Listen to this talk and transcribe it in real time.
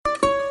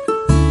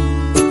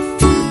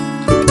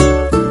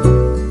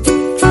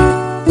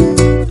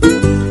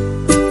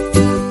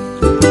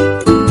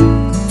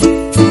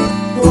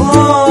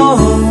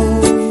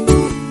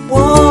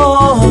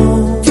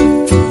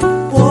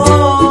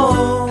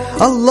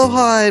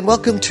Aloha and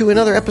welcome to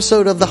another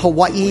episode of the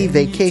Hawaii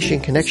Vacation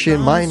Connection.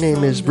 My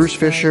name is Bruce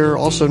Fisher,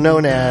 also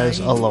known as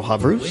Aloha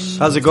Bruce.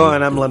 How's it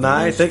going? I'm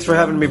Lanai. Thanks for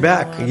having me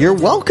back. You're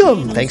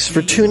welcome. Thanks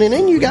for tuning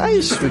in, you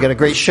guys. We got a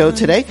great show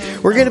today.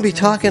 We're going to be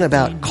talking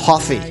about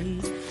coffee.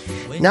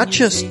 Not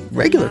just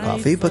regular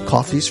coffee, but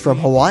coffees from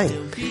Hawaii.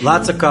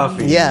 Lots of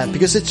coffee. Yeah,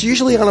 because it's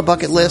usually on a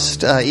bucket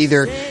list.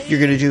 Either you're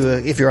going to do,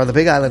 if you're on the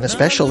Big Island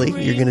especially,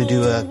 you're going to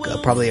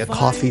do probably a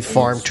coffee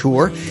farm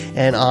tour.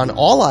 And on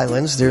all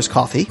islands, there's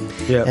coffee.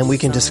 Yep. And we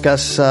can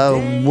discuss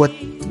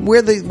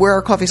where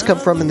our coffees come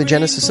from and the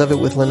genesis of it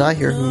with Lanai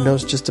here, who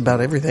knows just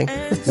about everything.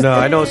 No,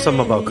 I know some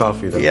about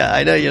coffee, though. Yeah,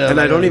 I know you know. And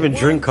I don't even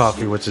drink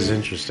coffee, which is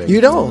interesting. You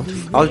don't?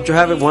 I'll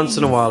have it once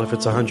in a while if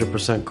it's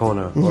 100%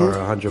 Kona or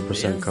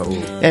 100%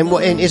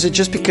 Ka'u. And is it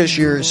just because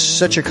you're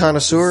such a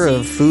connoisseur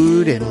of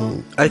food and...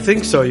 I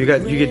think so. You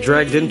get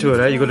dragged into it.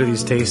 Right? You go to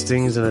these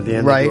tastings, and at the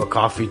end you do a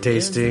coffee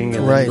tasting,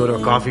 and then you go to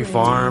a coffee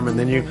farm, and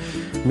then you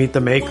meet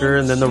the maker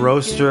and then the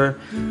roaster.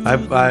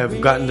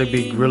 I've gotten to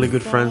be really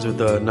good friends with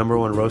the number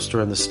one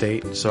roaster in the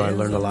state, so I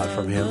learned a lot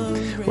from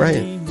him.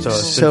 Right. So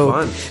it's been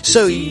fun.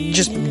 So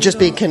just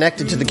being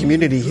connected to the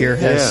community here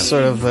has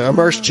sort of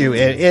immersed you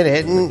in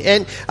it,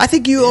 and I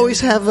think you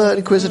always have an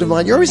inquisitive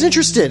mind. You're always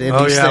interested in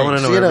these things. I want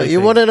to know everything.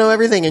 You want to know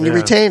everything, and you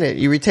retain it.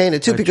 You retain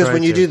it too, because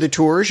when you do the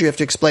tours, you have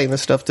to explain the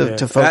stuff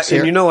to folks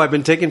here. And I've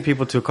been taking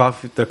people to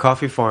the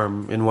coffee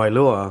farm in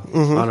Wailua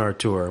on our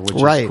tour, which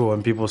is cool,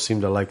 and people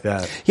seem to like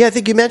that. Yeah, I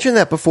think you mentioned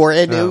that before.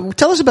 And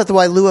tell us about the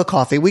Wailua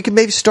coffee. We can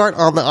maybe start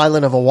on the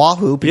island of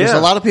Oahu, because a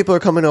lot of people are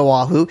coming to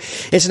Oahu.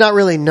 It's not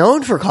really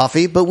known for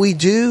coffee, but we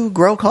do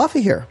grow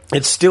coffee here.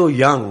 It's still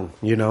young,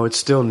 it's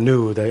still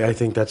new. I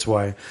think that's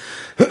why.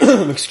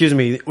 Excuse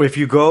me. If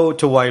you go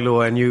to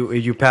Wailua and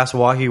you pass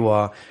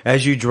Wahiwa,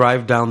 as you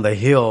drive down the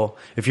hill,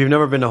 if you've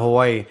never been to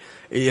Hawaii,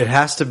 it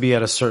has to be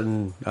at a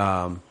certain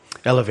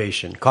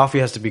elevation. Coffee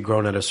has to be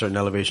grown at a certain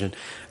elevation.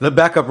 Let's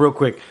back up real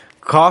quick.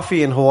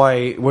 Coffee in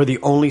Hawaii, we're the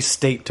only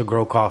state to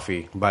grow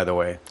coffee, by the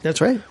way.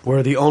 That's right.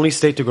 We're the only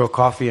state to grow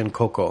coffee and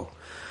cocoa.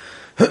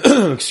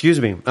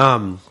 Excuse me.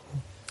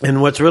 And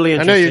what's really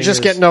interesting, I know you're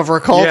just getting over a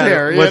cold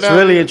here. What's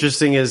really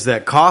interesting is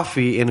that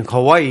coffee in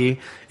Hawaii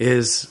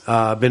is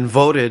been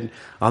voted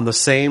on the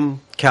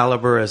same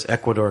caliber as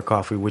Ecuador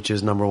coffee, which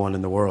is number one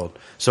in the world.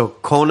 So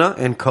Kona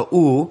and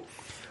Ka'u,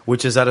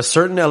 which is at a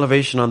certain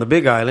elevation on the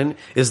Big Island,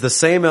 is the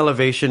same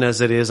elevation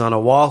as it is on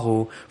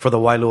Oahu for the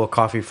Wailua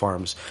coffee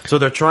farms. So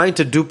they're trying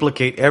to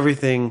duplicate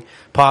everything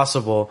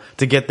possible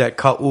to get that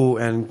Ka'u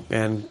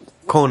and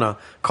Kona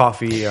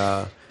coffee.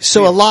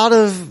 So a lot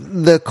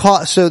of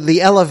the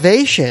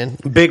elevation,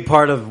 big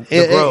part of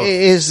the growth,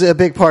 is a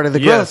big part of the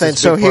growth, and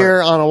so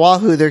here on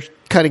Oahu they're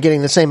kind of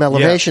getting the same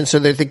elevation, so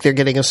they think they're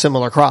getting a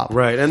similar crop.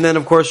 Right, and then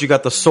of course you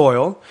got the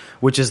soil,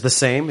 which is the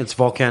same. It's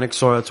volcanic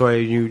soil. That's why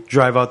you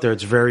drive out there,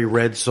 it's very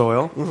red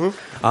soil.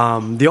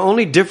 Mm-hmm. The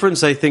only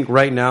difference I think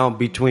right now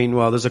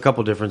there's a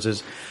couple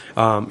differences,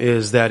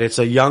 is that it's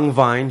a young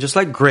vine, just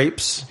like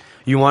grapes.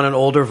 You want an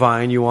older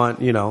vine. You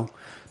want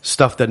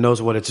stuff that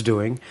knows what it's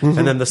doing. Mm-hmm.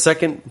 And then the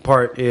second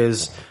part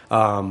is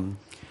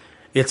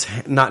it's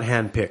not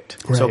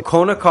hand-picked. Right. So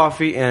Kona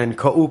coffee and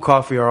Ka'u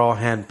coffee are all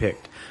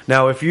hand-picked.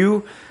 Now, if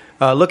you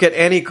look at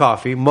any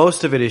coffee,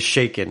 most of it is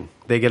shaken.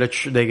 They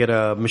get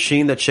a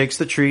machine that shakes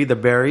the tree, the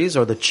berries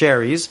or the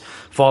cherries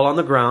fall on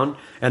the ground,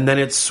 and then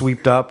it's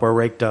swept up or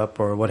raked up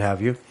or what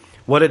have you.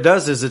 What it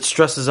does is it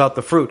stresses out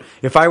the fruit.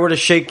 If I were to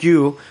shake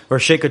you, or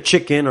shake a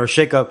chicken, or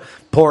shake a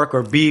pork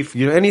or beef,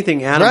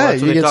 anything animal,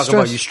 that's what they talk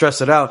about. You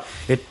stress it out.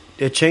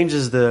 It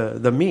changes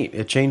the meat.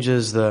 It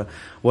changes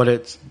what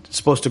it's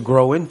supposed to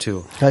grow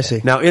into. I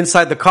see. Now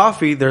inside the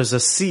coffee, there's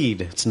a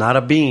seed. It's not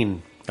a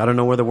bean. I don't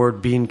know where the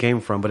word bean came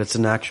from, but it's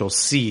an actual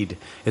seed,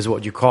 is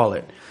what you call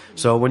it.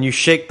 So when you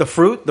shake the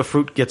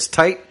fruit gets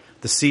tight.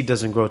 The seed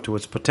doesn't grow to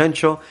its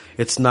potential.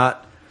 It's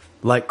not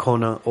like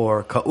Kona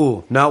or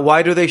Ka'u. Now,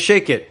 why do they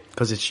shake it?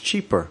 Because it's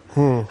cheaper.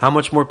 How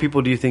much more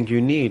people do you think you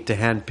need to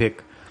handpick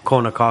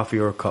Kona coffee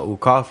or Ka'u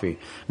coffee?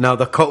 Now,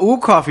 the Ka'u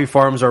coffee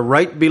farms are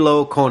right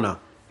below Kona.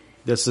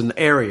 There's an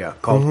area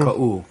called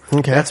Ka'u.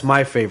 Okay. That's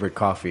my favorite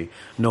coffee.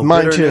 No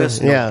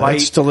bitterness, no bite.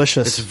 It's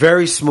delicious. It's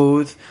very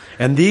smooth.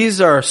 And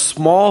these are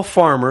small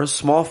farmers,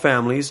 small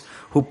families,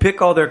 who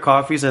pick all their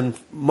coffees, and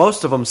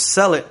most of them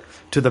sell it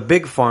to the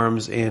big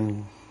farms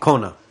in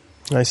Kona.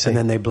 I see. And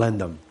then they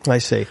blend them. I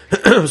see.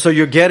 So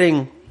you're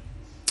getting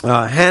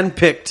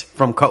hand-picked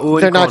from Ka'u and Kona.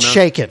 They're not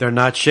shaken. They're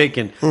not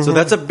shaken. Mm-hmm. So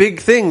that's a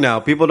big thing now.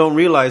 People don't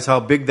realize how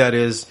big that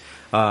is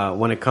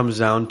when it comes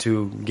down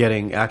to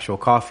getting actual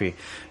coffee.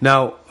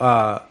 Now,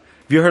 have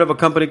you heard of a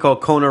company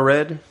called Kona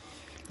Red?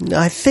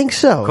 I think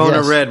so.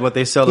 Kona Red, what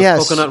they sell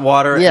is coconut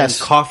water and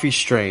coffee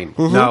strain.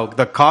 Mm-hmm. Now,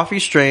 the coffee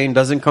strain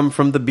doesn't come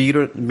from the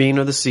bean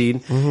or the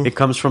seed. Mm-hmm. It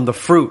comes from the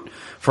fruit.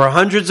 For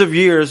hundreds of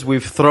years,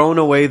 we've thrown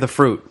away the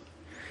fruit.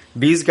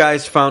 These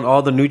guys found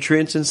all the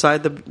nutrients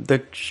inside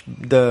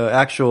the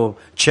actual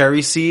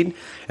cherry seed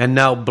and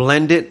now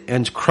blend it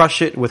and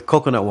crush it with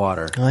coconut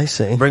water. I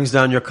see. Brings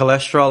down your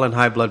cholesterol and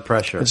high blood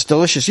pressure. It's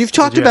delicious. You've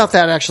talked about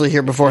that actually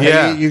here before.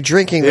 Yeah. Hey, you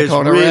drinking the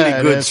Kona really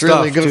Red. Good it's stuff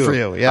really good too. for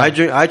you. Yeah.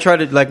 I try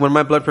to, like, when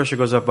my blood pressure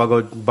goes up, I'll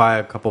go buy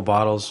a couple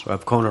bottles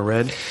of Kona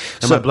Red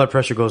and my blood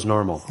pressure goes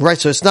normal. Right.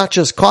 So it's not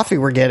just coffee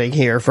we're getting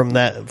here from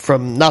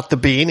not the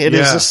bean. It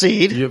is a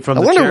seed. From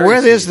I the wonder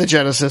where seed. is the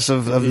genesis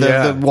of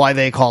the why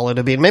they call it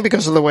a bean. Maybe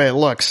because of the way it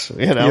looks.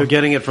 You're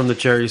getting it from the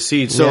cherry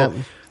seed.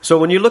 So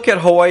when you look at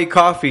Hawaii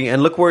coffee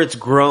and look where it's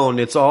grown,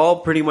 it's all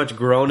pretty much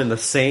grown in the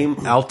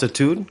same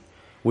altitude,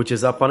 which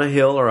is up on a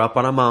hill or up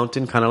on a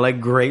mountain, kind of like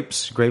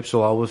grapes. Grapes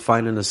will always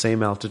find in the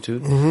same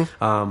altitude.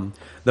 Mm-hmm.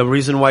 The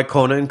reason why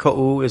Kona and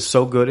Ka'u is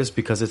so good is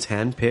because it's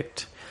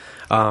hand-picked.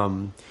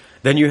 Then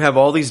you have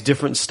all these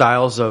different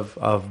styles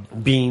of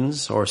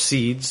beans or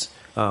seeds.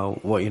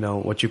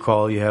 What you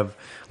call, you have,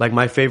 like,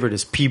 my favorite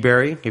is pea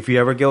berry. If you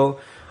ever go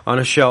on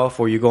a shelf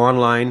or you go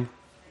online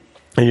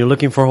and you're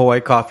looking for Hawaii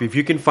coffee, if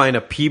you can find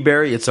a pea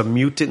berry, it's a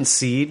mutant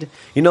seed.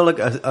 Like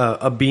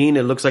a bean,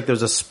 it looks like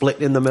there's a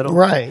split in the middle.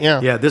 Right, yeah.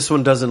 Yeah, this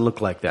one doesn't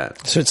look like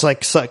that. So it's like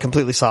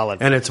completely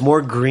solid. And it's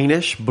more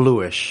greenish,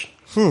 bluish.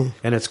 And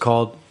it's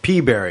called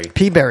pea berry.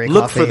 Pea berry coffee.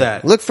 Look for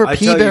that. Look for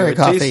pea berry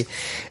coffee.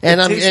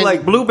 It tastes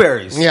like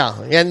blueberries.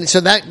 Yeah, and so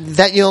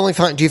that you only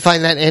find. Do you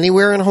find that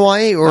anywhere in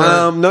Hawaii? Or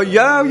no,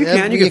 yeah, you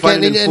can. You can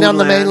find it in and on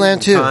the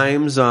mainland too.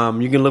 Times,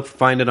 you can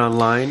find it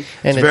online.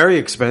 It's very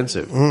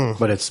expensive,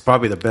 but it's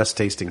probably the best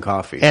tasting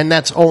coffee. And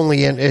that's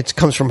only it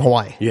comes from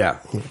Hawaii. Yeah,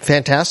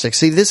 fantastic.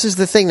 See, this is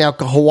the thing. Now,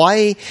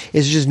 Hawaii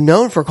is just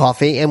known for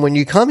coffee, and when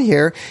you come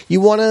here,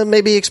 you want to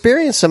maybe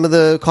experience some of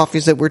the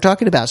coffees that we're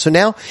talking about. So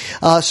now,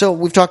 so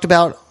we've talked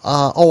about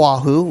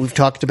Oahu. We've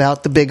talked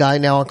about the Big Eye.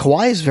 Now,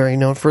 Kauai is very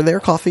known for their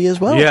coffee as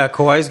well. Yeah,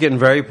 Kauai is getting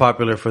very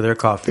popular for their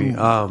coffee.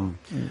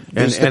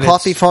 There's the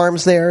coffee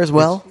farms there as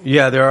well.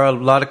 Yeah, there are a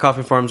lot of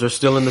coffee farms. They're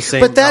still in the same.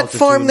 But that altitude.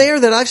 farm there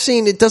that I've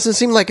seen, it doesn't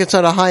seem like it's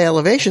at a high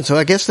elevation. So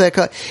I guess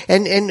that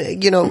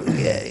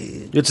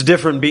it's a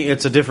different bean.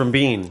 It's a different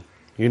bean.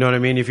 You know what I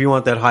mean? If you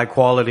want that high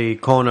quality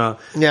Kona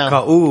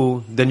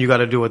Ka'u, then you got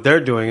to do what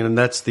they're doing, and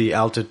that's the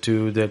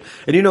altitude. And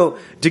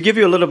to give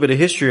you a little bit of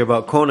history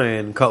about Kona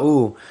and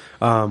Ka'u,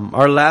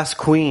 our last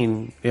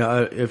queen,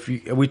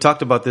 we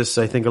talked about this,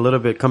 I think, a little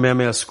bit.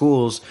 Kamehameha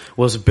Schools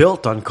was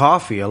built on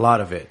coffee, a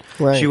lot of it.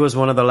 Right. She was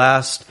one of the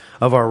last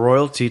of our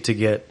royalty to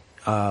get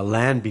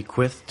land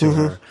bequeathed to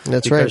her.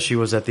 That's because right. she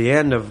was at the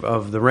end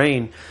of the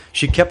reign.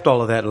 She kept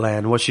all of that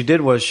land. What she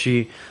did was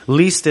she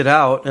leased it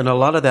out, and a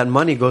lot of that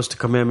money goes to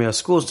Kamehameha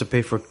Schools to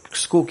pay for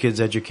school kids'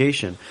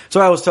 education.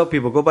 So I always tell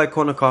people, go buy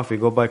Kona coffee,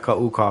 go buy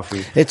Ka'u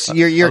coffee. It's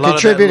you're a lot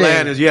contributing. Of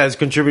that land it's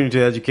contributing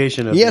to the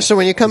education of so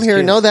when you come here,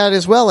 kids. know that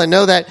as well, and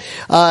know that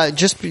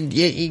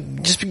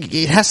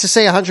it has to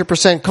say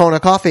 100%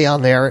 Kona coffee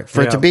on there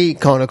for it to be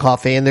Kona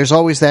coffee, and there's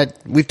always that.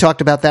 We've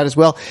talked about that as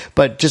well,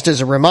 but just as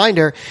a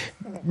reminder,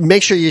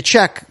 make sure you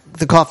check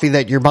the coffee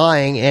that you're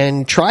buying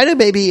and try to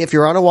maybe, if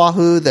you're on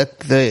Oahu, the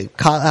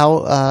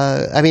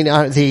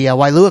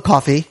Wailua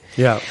coffee.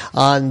 Yeah.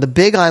 On the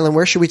Big Island,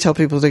 where should we tell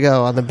people to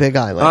go on the Big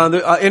Island?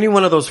 Any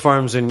one of those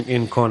farms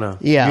in Kona.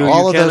 Yeah,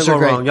 all of those are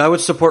great. Wrong. I would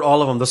support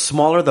all of them. The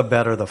smaller, the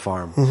better the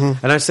farm.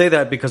 Mm-hmm. And I say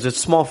that because it's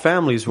small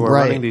families who are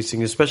running these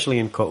things, especially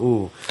in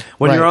Ka'u.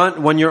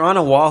 When you're on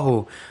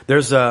Oahu,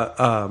 there's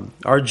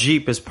our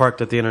Jeep is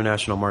parked at the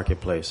International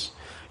Marketplace.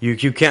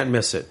 You can't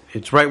miss it.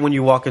 It's right when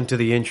you walk into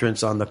the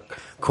entrance on the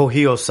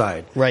Kohio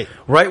side. Right.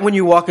 Right when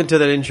you walk into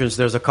that entrance,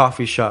 there's a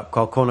coffee shop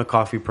called Kona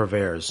Coffee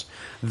Purveyors.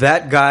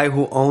 That guy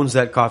who owns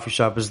that coffee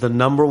shop is the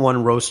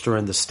 #1 roaster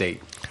in the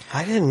state.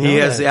 I didn't know He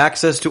has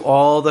access to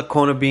all the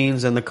Kona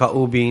beans and the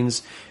Ka'u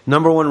beans.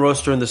 #1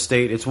 roaster in the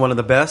state. It's one of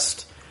the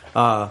best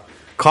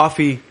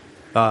coffee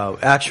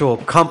actual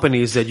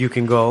companies that you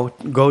can go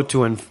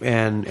to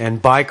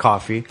and buy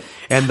coffee.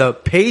 And the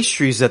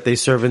pastries that they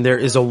serve in there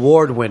is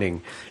award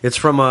winning. It's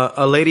from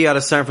a lady out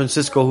of San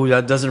Francisco who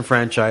doesn't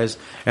franchise,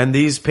 and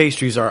these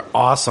pastries are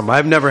awesome.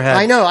 I've never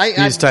had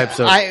these types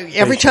of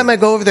every time I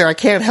go over there, I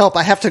can't help.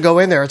 I have to go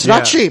in there. It's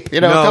not cheap.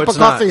 A cup of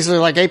coffees are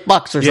like $8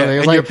 or something.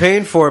 And you're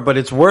paying for it, but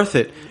it's worth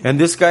it. And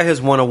this guy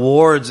has won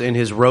awards in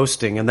his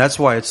roasting, and that's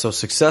why it's so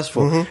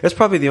successful. Mm-hmm. It's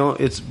probably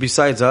it's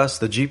besides us,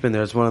 the Jeep in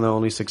there, it's one of the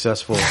only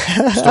successful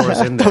stores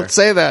in there. Don't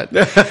say that.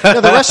 The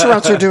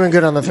restaurants are doing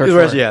good on the third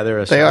floor. Yeah,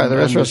 they are. The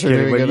restaurants are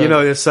doing good.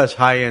 But it's such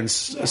high-end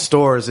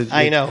stores.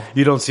 I know.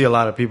 You don't see a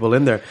lot of people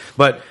in there.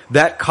 But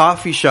that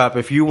coffee shop,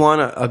 if you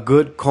want a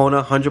good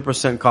Kona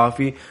 100%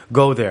 coffee,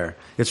 go there.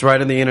 It's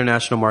right in the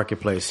International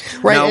Marketplace.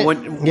 Right. Now,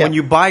 when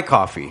you buy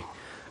coffee,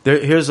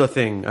 here's the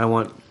thing I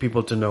want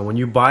people to know. When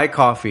you buy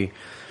coffee,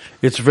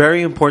 it's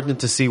very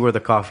important to see where the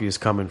coffee is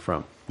coming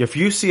from. If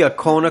you see a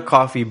Kona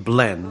coffee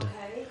blend,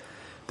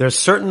 there's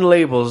certain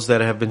labels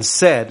that have been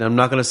said, I'm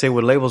not going to say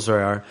what labels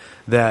there are,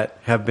 that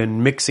have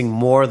been mixing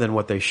more than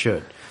what they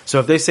should. So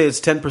if they say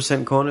it's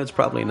 10% Kona, it's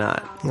probably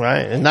not.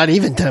 Right, and not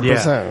even 10%.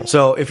 Yeah.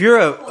 So if you're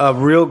a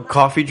real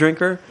coffee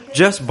drinker,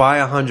 just buy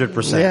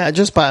 100%. Yeah,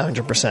 just buy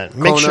 100%.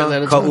 Make sure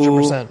that it's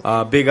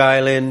 100%. Big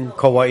Island,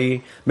 Kauai.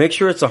 Make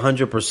sure it's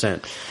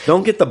 100%.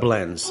 Don't get the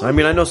blends. I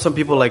mean, I know some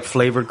people like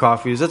flavored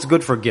coffees. That's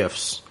good for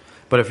gifts.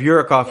 But if you're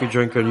a coffee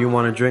drinker and you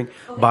want to drink,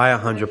 buy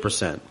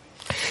 100%.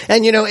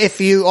 And, if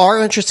you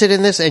are interested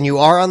in this and you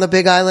are on the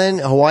Big Island,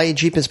 Hawaii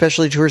Jeep and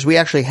Specialty Tours, we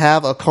actually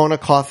have a Kona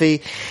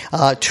Coffee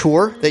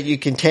tour that you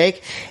can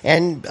take.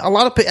 And a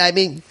lot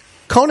of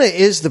Kona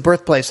is the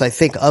birthplace, I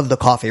think, of the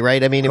coffee,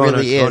 right? I mean, it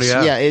really is.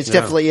 Yeah, it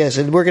definitely is.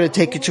 And we're going to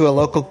take you to a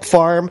local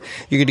farm.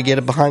 You're going to get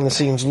a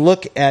behind-the-scenes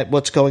look at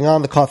what's going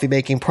on, the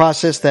coffee-making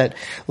process that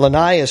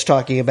Lanai is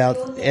talking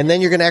about. And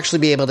then you're going to actually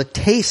be able to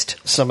taste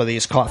some of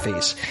these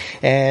coffees.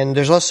 And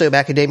there's also a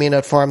macadamia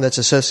nut farm that's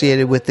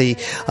associated with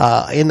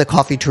in the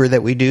coffee tour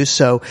that we do.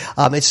 So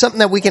it's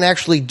something that we can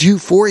actually do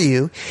for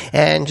you.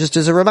 And just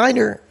as a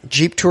reminder,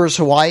 Jeep Tours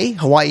Hawaii,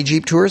 Hawaii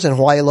Jeep Tours, and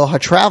Hawaii Aloha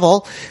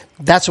Travel,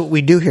 that's what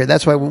we do here.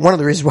 That's why one of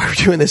the reasons why we're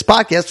doing this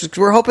podcast is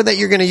we're hoping that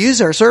you're going to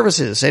use our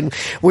services. And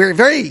we're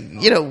very,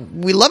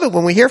 we love it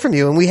when we hear from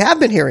you, and we have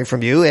been hearing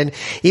from you. And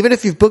even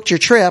if you've booked your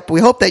trip, we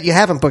hope that you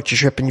haven't booked your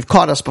trip and you've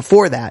caught us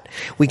before that.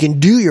 We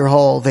can do your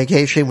whole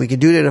vacation. We can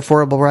do it at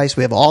affordable price.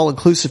 We have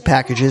all-inclusive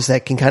packages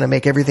that can kind of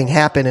make everything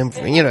happen in,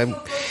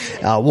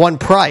 one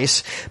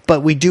price.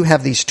 But we do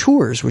have these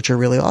tours, which are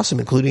really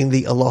awesome, including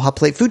the Aloha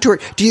Plate Food Tour.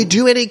 Do you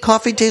do any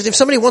coffee tasting? If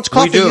somebody wants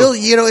coffee,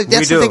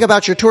 that's the thing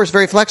about your tour. It's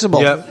very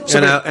flexible. Yep.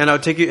 And I'll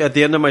take you at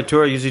the end of my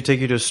tour. I usually take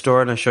you to a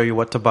store and I show you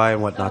what to buy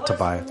and what not to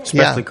buy,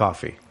 especially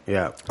coffee.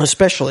 Yeah,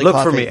 especially look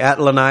coffee. for me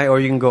at Lanai, or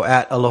you can go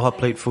at Aloha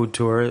Plate Food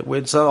Tour.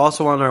 It's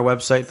also on our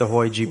website, the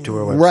Hawaii Jeep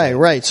Tour website.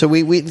 Right. So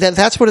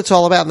that's what it's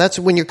all about. And that's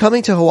when you're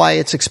coming to Hawaii,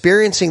 it's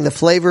experiencing the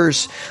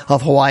flavors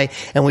of Hawaii.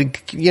 And we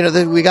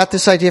got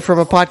this idea from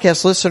a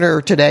podcast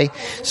listener today.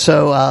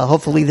 So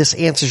hopefully this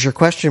answers your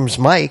questions,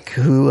 Mike,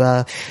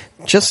 who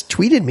just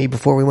tweeted me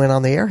before we went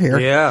on the air here.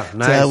 Yeah,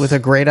 nice. With a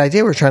great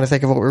idea. We're trying to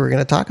think of what we were going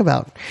to talk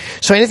about.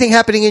 So anything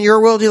happening in your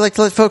world you'd like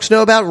to let folks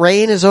know about?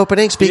 Rain is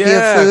opening. Speaking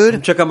of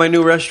food. Check out my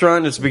new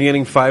restaurant. It's been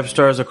getting 5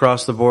 stars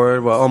across the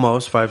board. Well,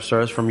 almost 5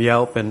 stars from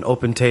Yelp and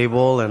Open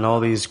Table and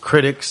all these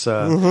critics.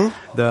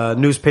 The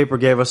newspaper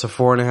gave us a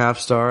 4.5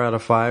 star out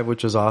of 5,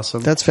 which is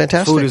awesome. That's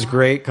fantastic. Food is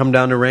great. Come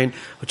down to Rain.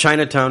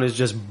 Chinatown is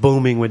just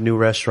booming with new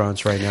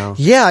restaurants right now.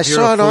 Yeah, I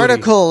saw an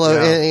article.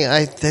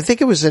 I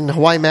think it was in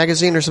Hawaii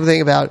Magazine or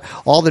something about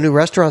all the new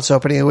restaurants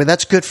opening.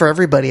 That's good for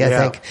everybody, I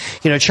think.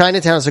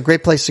 Chinatown is a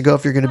great place to go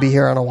if you're going to be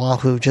here on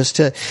Oahu, just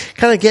to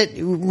kind of get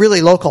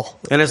really local.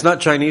 And it's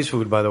not Chinese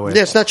food, by the way.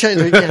 Yeah, it's not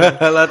Chinese.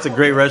 Lots of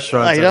great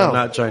restaurants that are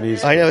not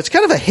Chinese food. I know. It's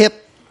kind of a hip,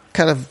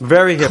 kind of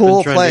very hip cool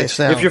and trendy place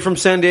now. If you're from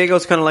San Diego,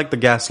 it's kind of like the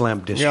gas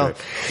lamp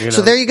district. Yeah.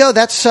 So there you go.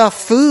 That's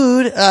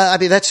food.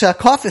 That's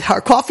coffee.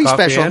 Our coffee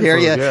special here.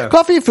 Food,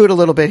 coffee and food a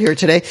little bit here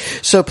today.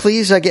 So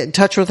please get in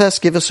touch with us.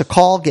 Give us a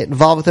call. Get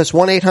involved with us.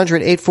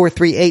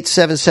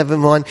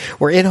 1-800-843-8771.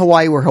 We're in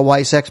Hawaii. We're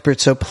Hawaii's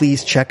experts. So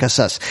please check us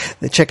out.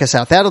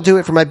 That'll do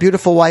it for my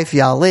beautiful wife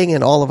Ya Ling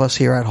and all of us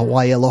here at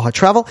Hawaii Aloha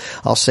Travel.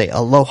 I'll say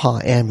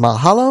aloha and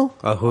mahalo.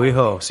 Ahui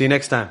ho. See you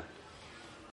next time.